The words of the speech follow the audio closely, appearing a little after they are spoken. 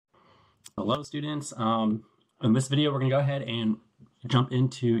Hello students. In this video we're going to go ahead and jump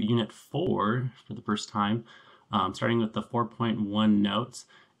into Unit 4 for the first time, starting with the 4.1 notes.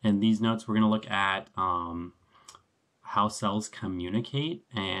 And these notes we're going to look at how cells communicate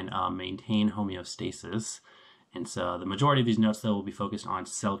and maintain homeostasis. And so the majority of these notes though will be focused on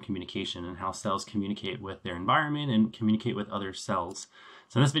cell communication and how cells communicate with their environment and communicate with other cells.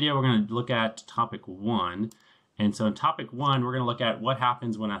 So in this video we're going to look at topic 1. And so in topic 1, we're going to look at what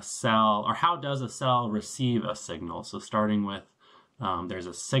happens when a cell, or how does a cell receive a signal. So starting with, there's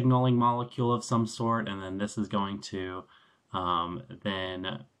a signaling molecule of some sort, and then this is going to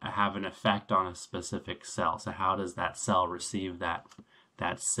then have an effect on a specific cell. So how does that cell receive that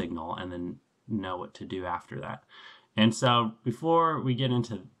signal and then know what to do after that? And so before we get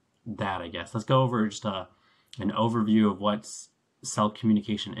into that, I guess, let's go over just an overview of what cell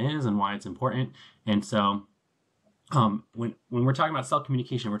communication is and why it's important. And so when we're talking about cell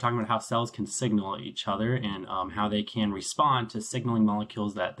communication, we're talking about how cells can signal each other and how they can respond to signaling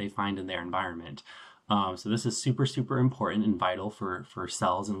molecules that they find in their environment. So this is super, super important and vital for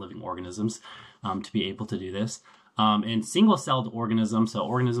cells and living organisms to be able to do this. In single-celled organisms, so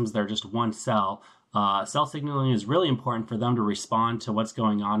organisms that are just one cell, cell signaling is really important for them to respond to what's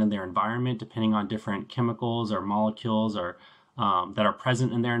going on in their environment, depending on different chemicals or molecules or that are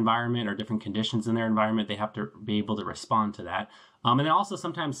present in their environment or different conditions in their environment. They have to be able to respond to that. And then also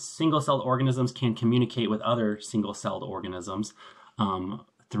sometimes single-celled organisms can communicate with other single-celled organisms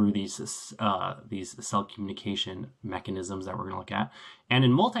through these cell communication mechanisms that we're going to look at. And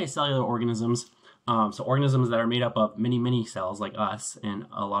in multicellular organisms, so organisms that are made up of many, many cells like us and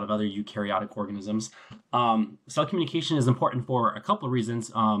a lot of other eukaryotic organisms, cell communication is important for a couple of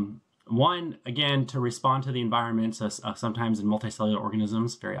reasons. One, again, to respond to the environment. So sometimes in multicellular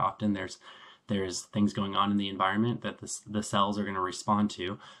organisms, very often there's things going on in the environment that the cells are going to respond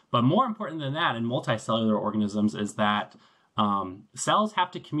to. But more important than that in multicellular organisms is that cells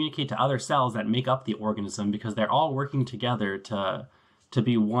have to communicate to other cells that make up the organism because they're all working together to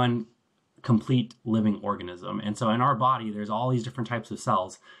be one complete living organism. And so in our body, there's all these different types of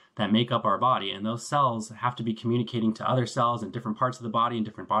cells that make up our body, and those cells have to be communicating to other cells in different parts of the body and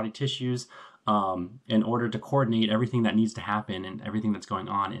different body tissues in order to coordinate everything that needs to happen and everything that's going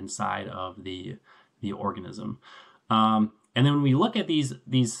on inside of the organism. And then when we look at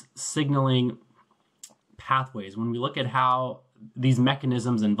these signaling pathways, when we look at how these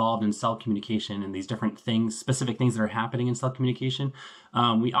mechanisms involved in cell communication and these different things, specific things that are happening in cell communication,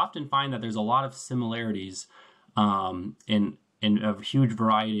 we often find that there's a lot of similarities in a huge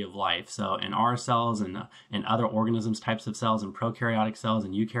variety of life. So in our cells and other organisms, types of cells, and prokaryotic cells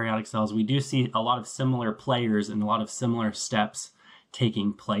and eukaryotic cells, we do see a lot of similar players and a lot of similar steps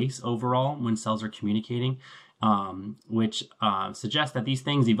taking place overall when cells are communicating, which suggests that these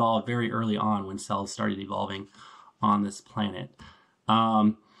things evolved very early on when cells started evolving on this planet.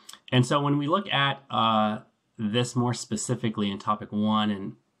 And so when we look at this more specifically in topic 1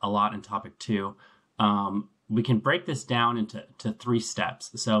 and a lot in topic 2, we can break this down into 3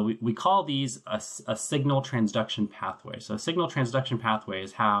 steps. So we call these a signal transduction pathway. So a signal transduction pathway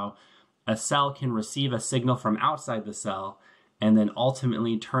is how a cell can receive a signal from outside the cell and then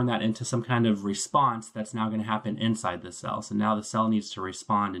ultimately turn that into some kind of response that's now going to happen inside the cell. So now the cell needs to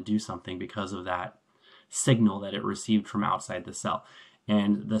respond and do something because of that signal that it received from outside the cell.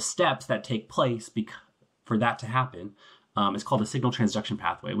 And the steps that take place for that to happen is called a signal transduction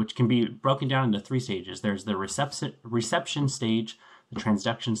pathway, which can be broken down into 3 stages. There's the reception stage, the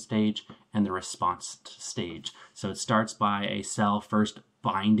transduction stage, and the response stage. So it starts by a cell first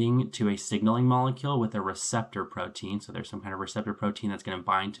binding to a signaling molecule with a receptor protein. So there's some kind of receptor protein that's going to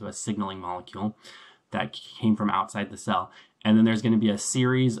bind to a signaling molecule that came from outside the cell. And then there's going to be a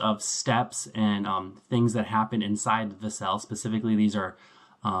series of steps and things that happen inside the cell. Specifically, these are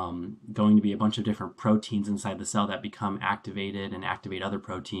going to be a bunch of different proteins inside the cell that become activated and activate other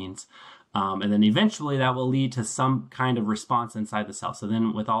proteins. And then eventually that will lead to some kind of response inside the cell. So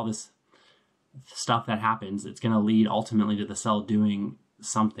then with all this stuff that happens, it's going to lead ultimately to the cell doing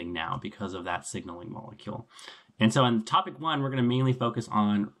something now because of that signaling molecule. And so in topic 1, we're going to mainly focus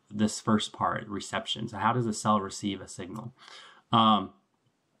on this first part, reception. So how does a cell receive a signal?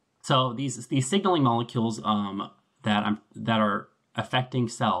 So these signaling molecules that are affecting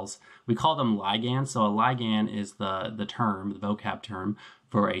cells, we call them ligands. So a ligand is the term, the vocab term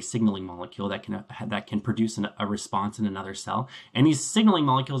for a signaling molecule that can produce a response in another cell. And these signaling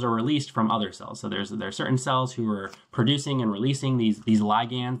molecules are released from other cells. So there are certain cells who are producing and releasing these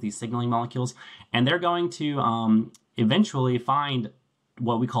ligands, these signaling molecules, and they're going to eventually find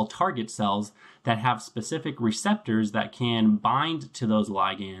what we call target cells that have specific receptors that can bind to those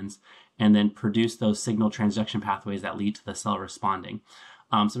ligands and then produce those signal transduction pathways that lead to the cell responding.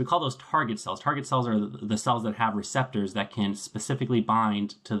 So we call those target cells. Target cells are the cells that have receptors that can specifically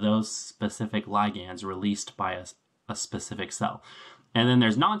bind to those specific ligands released by a specific cell. And then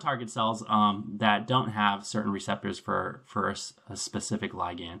there's non-target cells that don't have certain receptors for a specific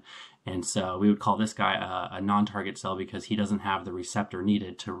ligand. And so we would call this guy a non-target cell because he doesn't have the receptor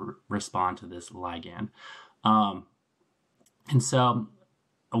needed to respond to this ligand. And so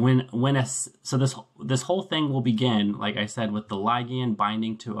this whole thing will begin, like I said, with the ligand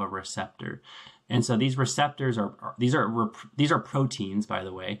binding to a receptor. And so these receptors these are proteins, by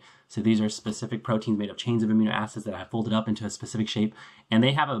the way. So these are specific proteins made of chains of amino acids that I folded up into a specific shape, and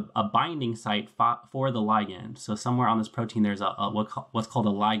they have a binding site for the ligand. So somewhere on this protein, there's what's called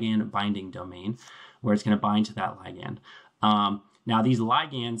a ligand binding domain, where it's going to bind to that ligand. Now these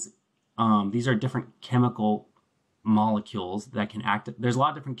ligands, these are different chemical molecules that can act. There's a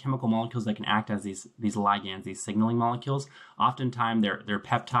lot of different chemical molecules that can act as these ligands, these signaling molecules. Oftentimes they're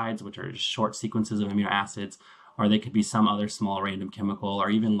peptides, which are short sequences of amino acids, or they could be some other small random chemical, or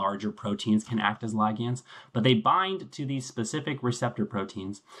even larger proteins can act as ligands. But they bind to these specific receptor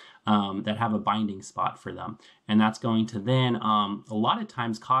proteins that have a binding spot for them. And that's going to then, a lot of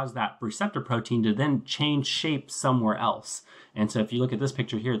times, cause that receptor protein to then change shape somewhere else. And so if you look at this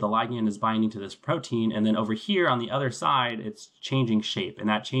picture here, the ligand is binding to this protein, and then over here on the other side, it's changing shape. And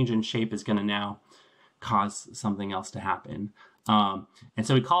that change in shape is going to now cause something else to happen. And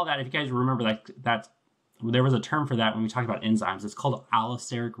so we call that, if you guys remember, that there was a term for that when we talked about enzymes. It's called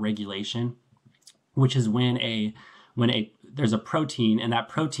allosteric regulation, which is when there's a protein, and that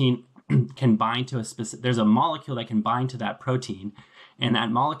protein can bind to there's a molecule that can bind to that protein, and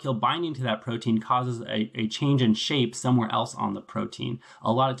that molecule binding to that protein causes a change in shape somewhere else on the protein,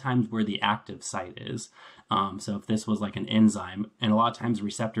 a lot of times where the active site is. So if this was like an enzyme, and a lot of times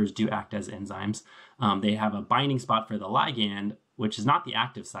receptors do act as enzymes, they have a binding spot for the ligand, which is not the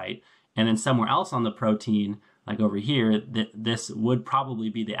active site, and then somewhere else on the protein, like over here, this would probably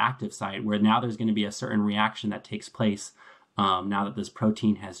be the active site, where now there's going to be a certain reaction that takes place now that this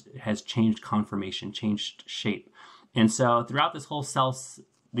protein has changed conformation, changed shape. And so throughout this whole cell,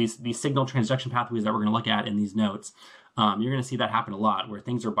 these signal transduction pathways that we're going to look at in these notes, you're going to see that happen a lot, where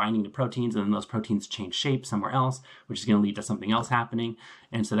things are binding to proteins, and then those proteins change shape somewhere else, which is going to lead to something else happening.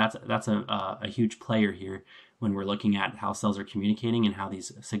 And so that's a huge player here when we're looking at how cells are communicating and how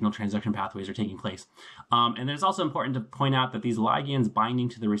these signal transduction pathways are taking place. And then it's also important to point out that these ligands binding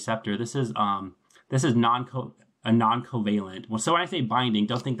to the receptor, this is non-covalent. Well, so when I say binding,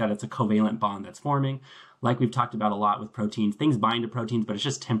 don't think that it's a covalent bond that's forming. Like we've talked about a lot with proteins, things bind to proteins, but it's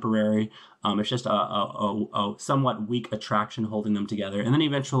just temporary. It's just a somewhat weak attraction holding them together. And then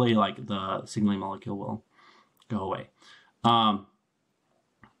eventually, like, the signaling molecule will go away.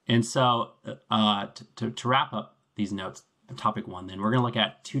 And so to wrap up these notes, topic one, then we're going to look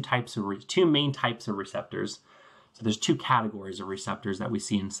at two main types of receptors. So there's two categories of receptors that we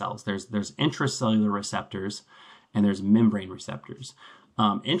see in cells. There's intracellular receptors, and there's membrane receptors.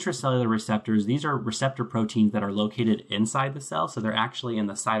 Intracellular receptors, these are receptor proteins that are located inside the cell. So they're actually in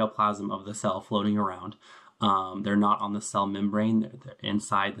the cytoplasm of the cell floating around. They're not on the cell membrane. They're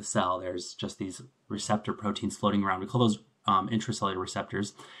inside the cell. There's just these receptor proteins floating around. We call those intracellular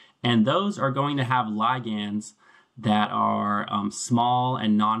receptors. And those are going to have ligands that are small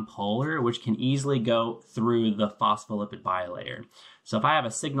and nonpolar, which can easily go through the phospholipid bilayer. So if I have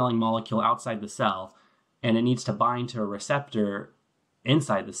a signaling molecule outside the cell and it needs to bind to a receptor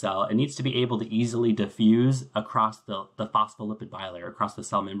inside the cell, it needs to be able to easily diffuse across the phospholipid bilayer, across the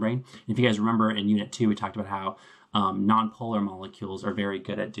cell membrane. If you guys remember in Unit 2, we talked about how nonpolar molecules are very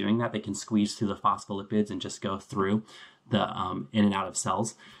good at doing that. They can squeeze through the phospholipids and just go through the in and out of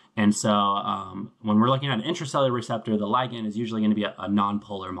cells. And so when we're looking at an intracellular receptor, the ligand is usually going to be a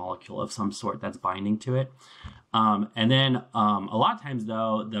nonpolar molecule of some sort that's binding to it. And then a lot of times,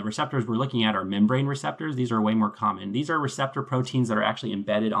 though, the receptors we're looking at are membrane receptors. These are way more common. These are receptor proteins that are actually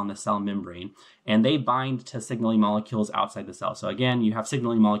embedded on the cell membrane, and they bind to signaling molecules outside the cell. So again, you have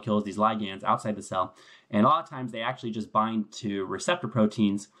signaling molecules, these ligands outside the cell, and a lot of times they actually just bind to receptor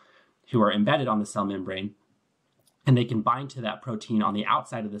proteins who are embedded on the cell membrane, and they can bind to that protein on the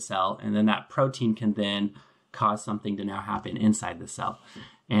outside of the cell, and then that protein can then cause something to now happen inside the cell.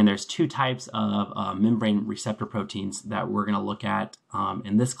 And there's two types of membrane receptor proteins that we're going to look at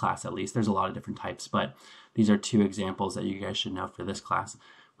in this class, at least. There's a lot of different types, but these are two examples that you guys should know for this class,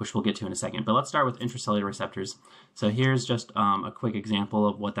 which we'll get to in a second. But let's start with intracellular receptors. So here's just a quick example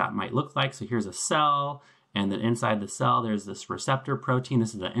of what that might look like. So here's a cell, And then inside the cell, there's this receptor protein.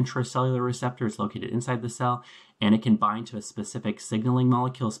 This is an intracellular receptor. It's located inside the cell, and it can bind to a specific signaling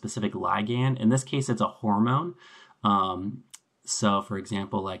molecule, a specific ligand. In this case, it's a hormone. So for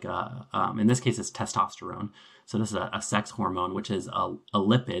example, like in this case, it's testosterone. So this is a sex hormone, which is a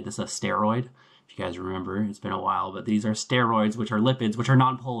lipid. This is a steroid. If you guys remember, it's been a while, but these are steroids, which are lipids, which are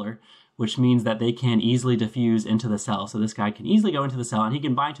nonpolar, which means that they can easily diffuse into the cell. So this guy can easily go into the cell and he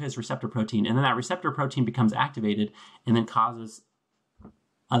can bind to his receptor protein, and then that receptor protein becomes activated and then causes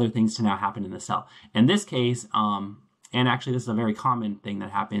other things to now happen in the cell. In this case, and actually this is a very common thing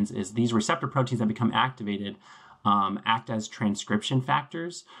that happens, is these receptor proteins that become activated act as transcription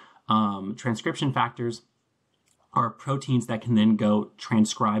factors. Transcription factors are proteins that can then go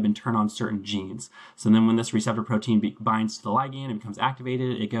transcribe and turn on certain genes. So then when this receptor protein binds to the ligand and becomes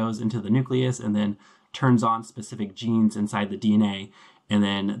activated, it goes into the nucleus and then turns on specific genes inside the DNA, and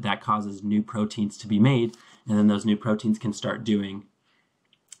then that causes new proteins to be made, and then those new proteins can start doing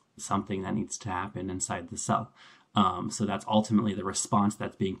something that needs to happen inside the cell. So that's ultimately the response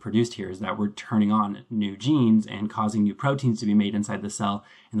that's being produced here, is that we're turning on new genes and causing new proteins to be made inside the cell,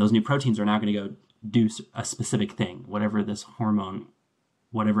 and those new proteins are now going to go do a specific thing, whatever this hormone,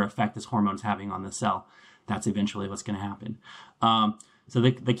 whatever effect this hormone's having on the cell. That's eventually what's going to happen. So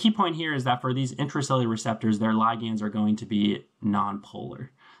the key point here is that for these intracellular receptors, their ligands are going to be nonpolar.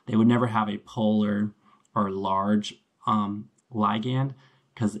 They would never have a polar or large ligand,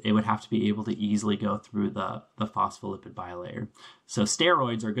 because it would have to be able to easily go through the phospholipid bilayer. So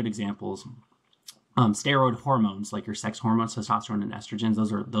steroids are good examples. Steroid hormones, like your sex hormones, testosterone and estrogens,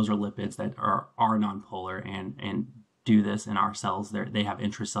 those are lipids that are nonpolar and do this in our cells. They have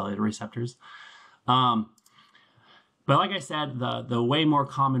intracellular receptors. But like I said, the way more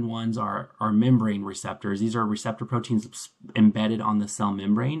common ones are membrane receptors. These are receptor proteins embedded on the cell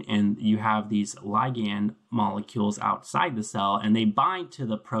membrane, and you have these ligand molecules outside the cell, and they bind to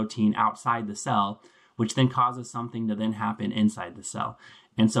the protein outside the cell, which then causes something to then happen inside the cell.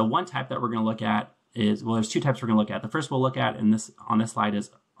 And so one type that we're going to look at is, well, there's two types we're going to look at. The first we'll look at on this slide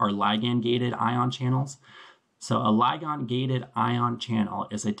is our ligand-gated ion channels. So a ligand-gated ion channel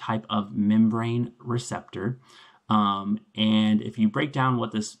is a type of membrane receptor. And if you break down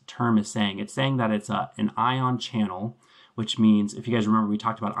what this term is saying, it's saying that it's an ion channel, which means, if you guys remember, we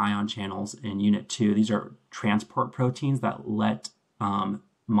talked about ion channels in Unit 2. These are transport proteins that let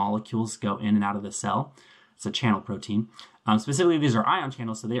molecules go in and out of the cell. It's a channel protein. Specifically, these are ion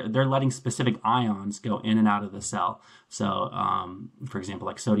channels, so they're letting specific ions go in and out of the cell. So, for example,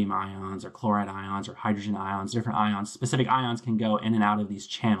 like sodium ions or chloride ions or hydrogen ions, different ions, specific ions can go in and out of these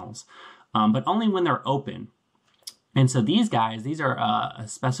channels, but only when they're open. And so these are a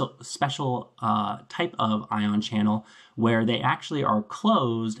special type of ion channel where they actually are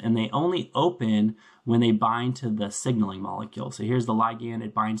closed, and they only open when they bind to the signaling molecule. So here's the ligand,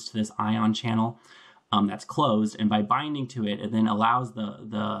 it binds to this ion channel that's closed, and by binding to it, it then allows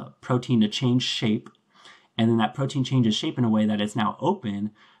the protein to change shape, and then that protein changes shape in a way that it's now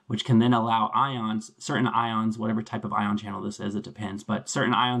open, which can then allow ions, certain ions, whatever type of ion channel this is, it depends, but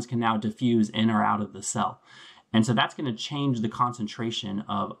certain ions can now diffuse in or out of the cell. And so that's going to change the concentration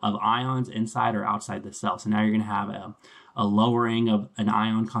of ions inside or outside the cell. So now you're going to have a lowering of an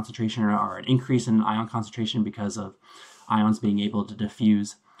ion concentration or an increase in ion concentration because of ions being able to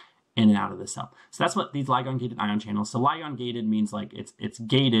diffuse in and out of the cell. So that's what these ligand-gated ion channels. So ligand-gated means like it's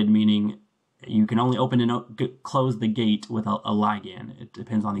gated, meaning you can only open and close the gate with a ligand. It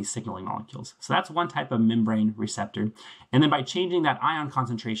depends on these signaling molecules. So that's one type of membrane receptor. And then by changing that ion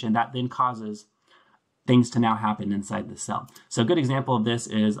concentration, that then causes things to now happen inside the cell. So a good example of this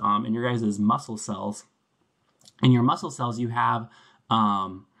is in your guys' muscle cells. In your muscle cells, you have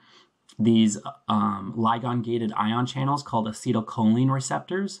these ligand-gated ion channels called acetylcholine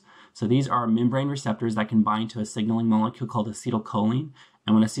receptors. So these are membrane receptors that can bind to a signaling molecule called acetylcholine.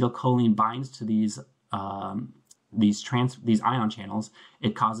 And when acetylcholine binds to these ion channels,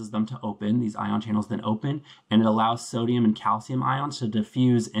 it causes them to open. These ion channels then open, and it allows sodium and calcium ions to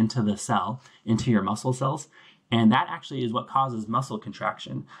diffuse into the cell, into your muscle cells. And that actually is what causes muscle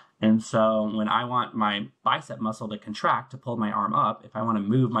contraction. And so when I want my bicep muscle to contract to pull my arm up, if I want to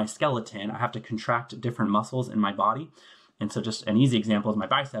move my skeleton, I have to contract different muscles in my body. And so just an easy example is my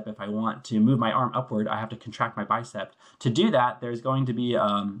bicep. If I want to move my arm upward, I have to contract my bicep. To do that, there's going to be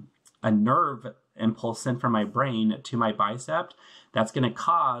a nerve impulse sent from my brain to my bicep that's going to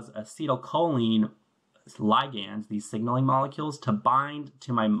cause acetylcholine ligands, these signaling molecules, to bind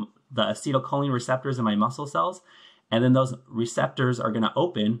to the acetylcholine receptors in my muscle cells. And then those receptors are going to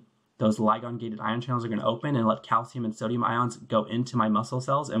open. those ligand-gated ion channels are going to open and let calcium and sodium ions go into my muscle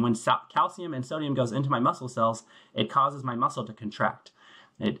cells. And when calcium and sodium goes into my muscle cells, it causes my muscle to contract.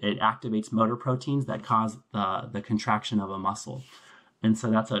 It activates motor proteins that cause the contraction of a muscle. And so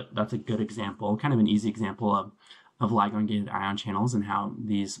that's a good example, kind of an easy example of ligand-gated ion channels and how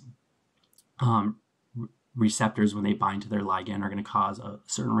these receptors, when they bind to their ligand, are going to cause a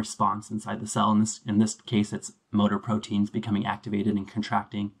certain response inside the cell. In this case, it's motor proteins becoming activated and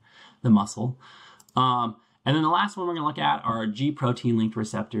contracting the muscle. And then the last one we're going to look at are G protein linked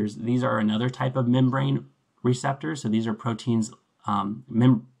receptors. These are another type of membrane receptors. So these are proteins,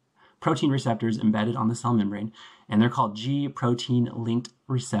 protein receptors embedded on the cell membrane, and they're called G protein linked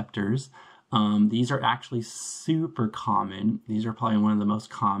receptors. These are actually super common. These are probably one of the most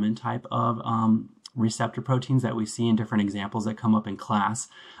common type of receptor proteins that we see in different examples that come up in class.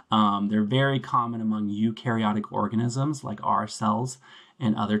 They're very common among eukaryotic organisms like our cells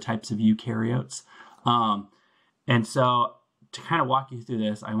and other types of eukaryotes. And so to kind of walk you through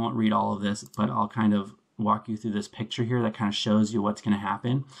this, I won't read all of this, but I'll kind of walk you through this picture here that kind of shows you what's going to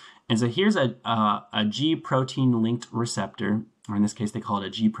happen. And so here's a G protein linked receptor, or in this case, they call it a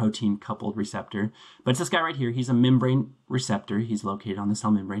G protein coupled receptor. But it's this guy right here. He's a membrane receptor. He's located on the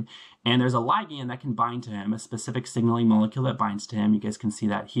cell membrane. And there's a ligand that can bind to him, a specific signaling molecule that binds to him. You guys can see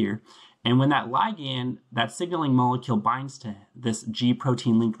that here. And when that ligand, that signaling molecule binds to this G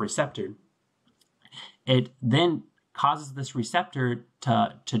protein linked receptor, it then causes this receptor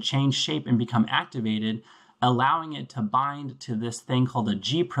to change shape and become activated, allowing it to bind to this thing called a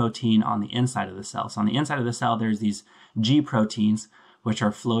G protein on the inside of the cell. So on the inside of the cell, there's these G proteins, which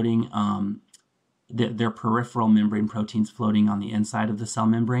are floating, they're peripheral membrane proteins floating on the inside of the cell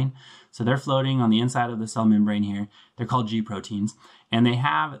membrane. So they're floating on the inside of the cell membrane here. They're called G proteins. And they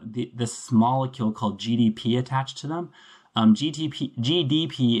have this molecule called GDP attached to them.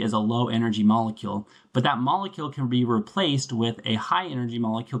 GDP is a low energy molecule, but that molecule can be replaced with a high energy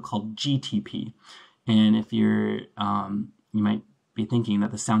molecule called GTP. And if you're, you might be thinking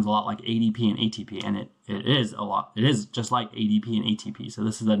that this sounds a lot like ADP and ATP, and it is a lot. It is just like ADP and ATP. So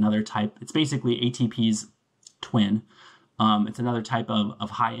this is another type. It's basically ATP's twin. It's another type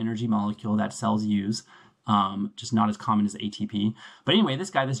of high energy molecule that cells use, just not as common as ATP. But anyway, this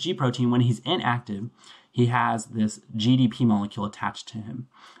guy, this G protein, when he's inactive, he has this GDP molecule attached to him.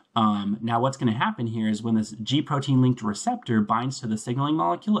 Now what's going to happen here is when this G protein linked receptor binds to the signaling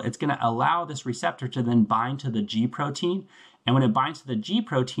molecule, it's going to allow this receptor to then bind to the G protein. And when it binds to the G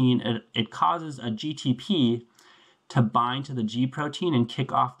protein, it causes a GTP to bind to the G protein and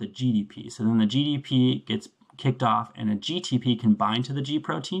kick off the GDP. So then the GDP gets kicked off and a GTP can bind to the G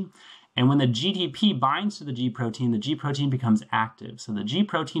protein. And when the GTP binds to the G protein becomes active. So the G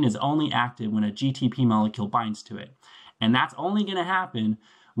protein is only active when a GTP molecule binds to it. And that's only going to happen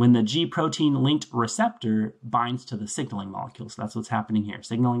when the G protein linked receptor binds to the signaling molecule. So that's what's happening here.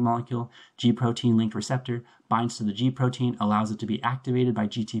 Signaling molecule, G protein linked receptor binds to the G protein, allows it to be activated by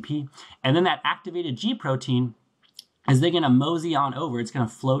GTP. And then that activated G protein, as they're going to mosey on over, it's going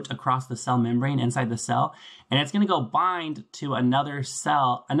to float across the cell membrane inside the cell, and it's going to go bind to another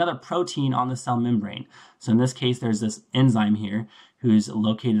cell, another protein on the cell membrane. So in this case, there's this enzyme here who's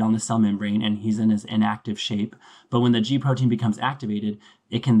located on the cell membrane, and he's in his inactive shape. But when the G protein becomes activated,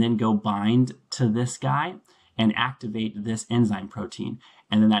 it can then go bind to this guy and activate this enzyme protein.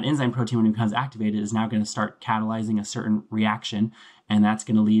 And then that enzyme protein, when it becomes activated, is now going to start catalyzing a certain reaction, and that's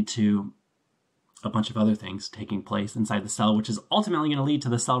going to lead to a bunch of other things taking place inside the cell, which is ultimately going to lead to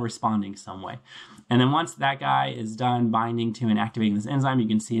the cell responding some way. And then once that guy is done binding to and activating this enzyme, you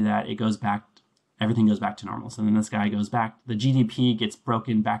can see that it goes back, everything goes back to normal. So then this guy goes back, the GDP gets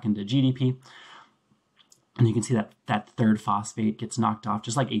broken back into GDP. And you can see that that third phosphate gets knocked off,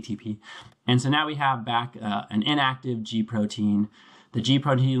 just like ATP. And so now we have back an inactive G protein, the G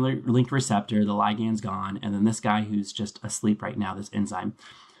protein linked receptor, the ligand's gone, and then this guy who's just asleep right now, this enzyme.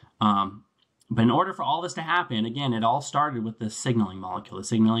 But in order for all this to happen, again, it all started with this signaling molecule. The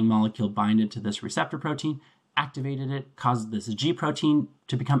signaling molecule binded to this receptor protein, activated it, caused this G protein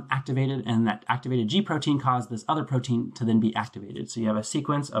to become activated, and that activated G protein caused this other protein to then be activated. So you have a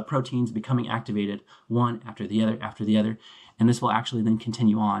sequence of proteins becoming activated, one after the other, and this will actually then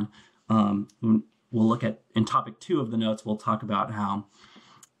continue on. We'll look at, in topic 2 of the notes, we'll talk about how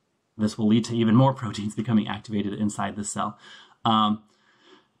this will lead to even more proteins becoming activated inside the cell.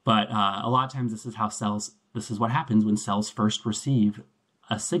 But a lot of times this is what happens when cells first receive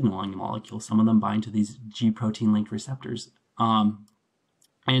a signaling molecule. Some of them bind to these G protein linked receptors.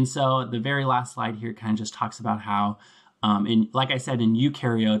 And so the very last slide here kind of just talks about how, like I said, in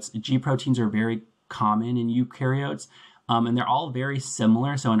eukaryotes, G proteins are very common in eukaryotes. And they're all very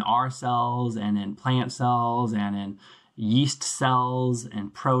similar. So in our cells and in plant cells and in yeast cells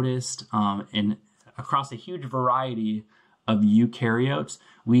and protists, and across a huge variety of eukaryotes,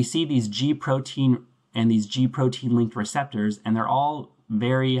 we see these G protein and these G protein linked receptors, and they're all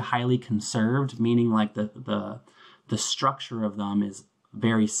very highly conserved, meaning like the structure of them is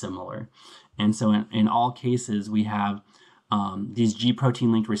very similar. And so in all cases, we have these G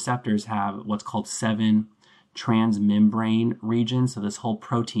protein linked receptors have what's called 7 transmembrane regions. So this whole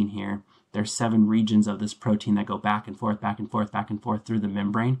protein here, there's 7 regions of this protein that go back and forth, back and forth, back and forth through the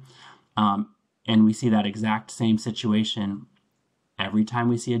membrane. And we see that exact same situation every time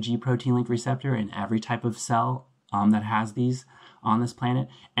we see a G protein linked receptor in every type of cell that has these on this planet.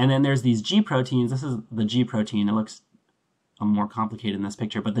 And then there's these G proteins. This is the G protein. It looks more complicated in this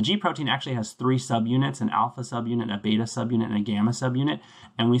picture, but the G protein actually has 3 subunits: an alpha subunit, a beta subunit, and a gamma subunit.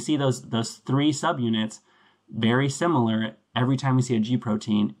 And we see those 3 subunits very similar every time we see a G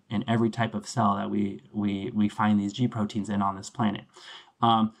protein in every type of cell that we find these G proteins in on this planet.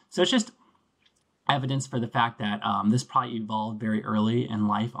 So it's just evidence for the fact that this probably evolved very early in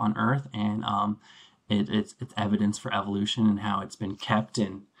life on Earth, and it's evidence for evolution and how it's been kept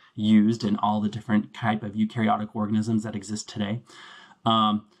and used in all the different type of eukaryotic organisms that exist today.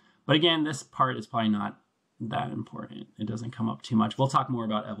 But again, this part is probably not that important. It doesn't come up too much. We'll talk more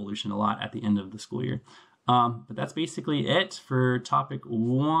about evolution a lot at the end of the school year. But that's basically it for topic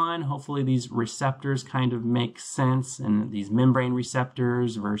 1. Hopefully these receptors kind of make sense, and these membrane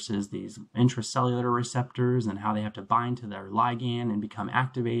receptors versus these intracellular receptors and how they have to bind to their ligand and become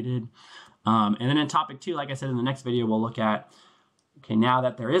activated. And then in topic 2, like I said, in the next video, we'll look at, okay, now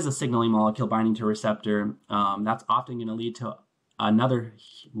that there is a signaling molecule binding to a receptor, that's often going to lead to another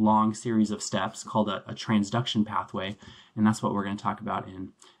long series of steps called a transduction pathway. And that's what we're going to talk about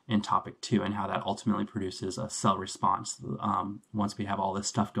in topic 2, and how that ultimately produces a cell response once we have all this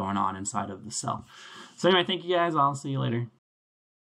stuff going on inside of the cell. So anyway, thank you guys. I'll see you later.